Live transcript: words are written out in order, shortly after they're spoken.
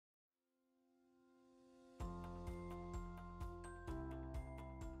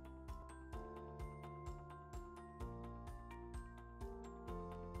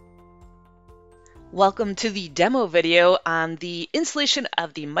Welcome to the demo video on the installation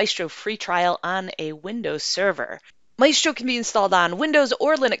of the Micetro free trial on a Windows server. Micetro can be installed on Windows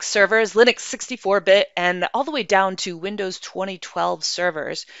or Linux servers, Linux 64-bit, and all the way down to Windows 2012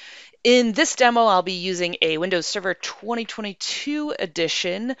 servers. In this demo, I'll be using a Windows Server 2022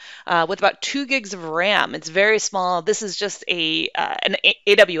 edition with about 2 gigs of RAM. It's very small. This is just an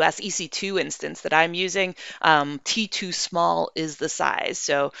AWS EC2 instance that I'm using. T2 small is the size.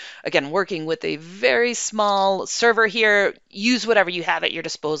 So again, working with a very small server here. Use whatever you have at your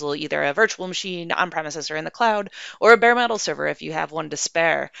disposal, either a virtual machine on premises or in the cloud, or a bare metal server if you have one to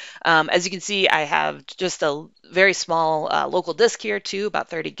spare. As you can see, I have just a very small local disk here too, about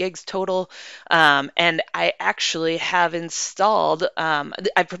 30 gigs total. And I actually have installed,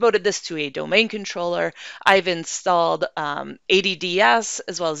 I've promoted this to a domain controller. I've installed ADDS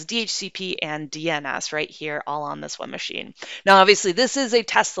as well as DHCP and DNS right here all on this one machine. Now, obviously, this is a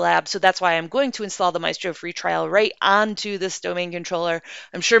test lab, so that's why I'm going to install the Micetro free trial right onto this domain controller.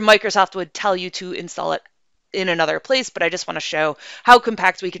 I'm sure Microsoft would tell you to install it in another place, but I just want to show how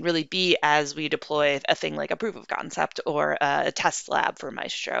compact we can really be as we deploy a thing like a proof of concept or a test lab for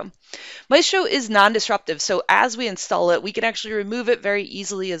Micetro. Micetro is non-disruptive, so as we install it, we can actually remove it very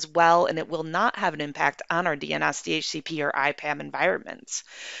easily as well, and it will not have an impact on our DNS, DHCP, or IPAM environments.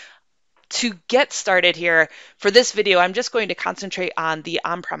 To get started here, for this video, I'm just going to concentrate on the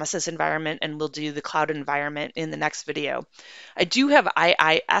on-premises environment, and we'll do the cloud environment in the next video. I do have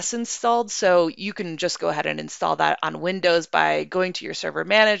IIS installed, so you can just go ahead and install that on Windows by going to your server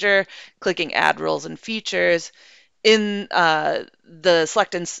manager, clicking Add Roles and Features. In the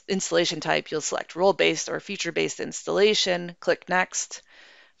select installation type, you'll select role-based or feature-based installation, click Next,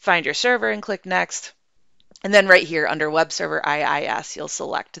 find your server and click Next. And then right here under Web Server IIS, you'll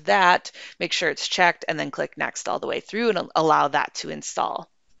select that, make sure it's checked, and then click Next all the way through and allow that to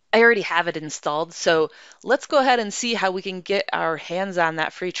install. I already have it installed, so let's go ahead and see how we can get our hands on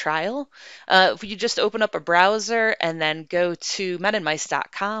that free trial. If you just open up a browser and then go to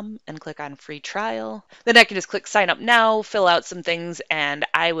men&mice.com and click on free trial, then I can just click sign up now, fill out some things, and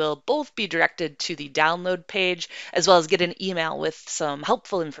I will both be directed to the download page as well as get an email with some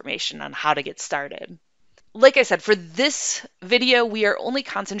helpful information on how to get started. Like I said, for this video, we are only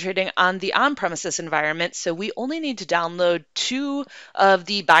concentrating on the on-premises environment, so we only need to download 2 of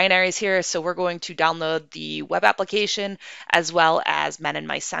the binaries here. So we're going to download the web application as well as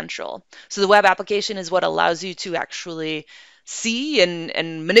Men&Mice Central. So the web application is what allows you to actually see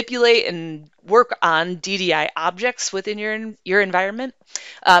and manipulate and work on DDI objects within your environment.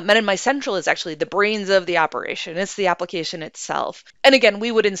 Men&Mice Central is actually the brains of the operation. It's the application itself. And again,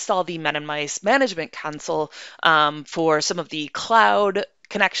 we would install the Men&Mice management console for some of the cloud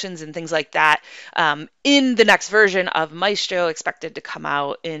connections and things like that in the next version of Micetro, expected to come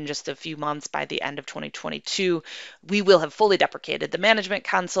out in just a few months by the end of 2022. We will have fully deprecated the management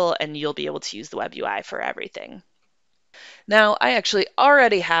console, and you'll be able to use the web UI for everything. Now, I actually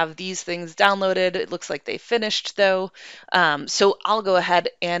already have these things downloaded. It looks like they finished though. So I'll go ahead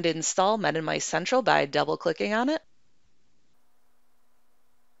and install Men&Mice Central by double-clicking on it.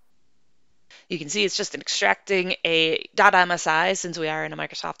 You can see it's just extracting a .msi since we are in a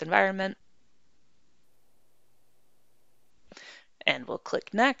Microsoft environment. And we'll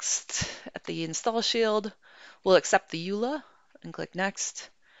click Next at the install shield. We'll accept the EULA and click Next.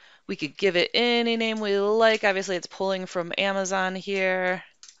 We could give it any name we like. Obviously, it's pulling from Amazon here.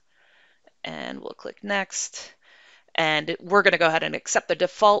 And we'll click Next. And we're going to go ahead and accept the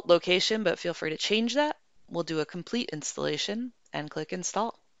default location, but feel free to change that. We'll do a complete installation and click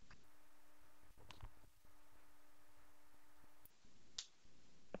Install.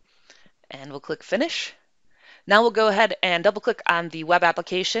 And we'll click Finish. Now we'll go ahead and double click on the web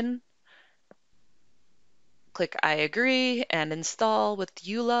application. Click I agree and install with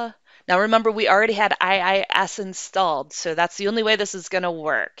EULA. Now remember, we already had IIS installed, so that's the only way this is going to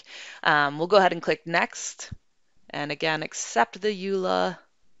work. We'll go ahead and click Next. And again, accept the EULA.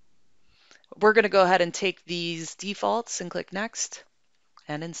 We're going to go ahead and take these defaults and click Next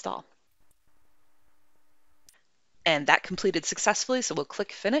and install. And that completed successfully, so we'll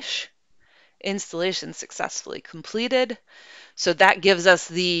click Finish. Installation successfully completed. So that gives us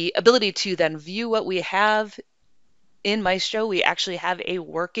the ability to then view what we have in Micetro. We actually have a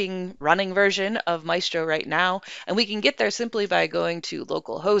working, running version of Micetro right now, and we can get there simply by going to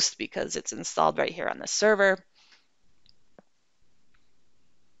localhost because it's installed right here on the server.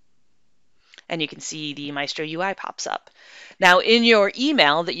 And you can see the Micetro UI pops up. Now in your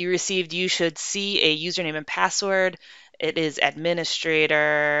email that you received, you should see a username and password. It is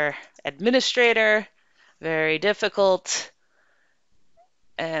administrator, very difficult.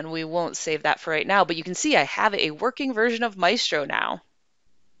 And we won't save that for right now, but you can see I have a working version of Micetro now.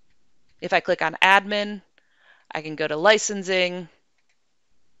 If I click on admin, I can go to licensing,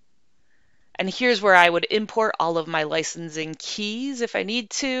 and here's where I would import all of my licensing keys if I need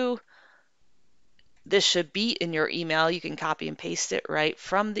to. This should be in your email. You can copy and paste it right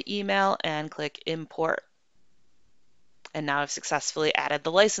from the email and click import. And now I've successfully added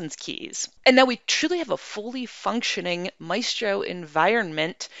the license keys. And now we truly have a fully functioning Micetro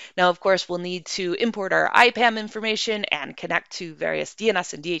environment. Now, of course, we'll need to import our IPAM information and connect to various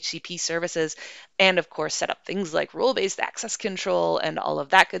DNS and DHCP services, and of course, set up things like role-based access control and all of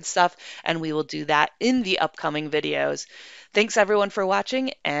that good stuff. And we will do that in the upcoming videos. Thanks everyone for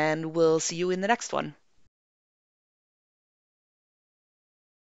watching, and we'll see you in the next one.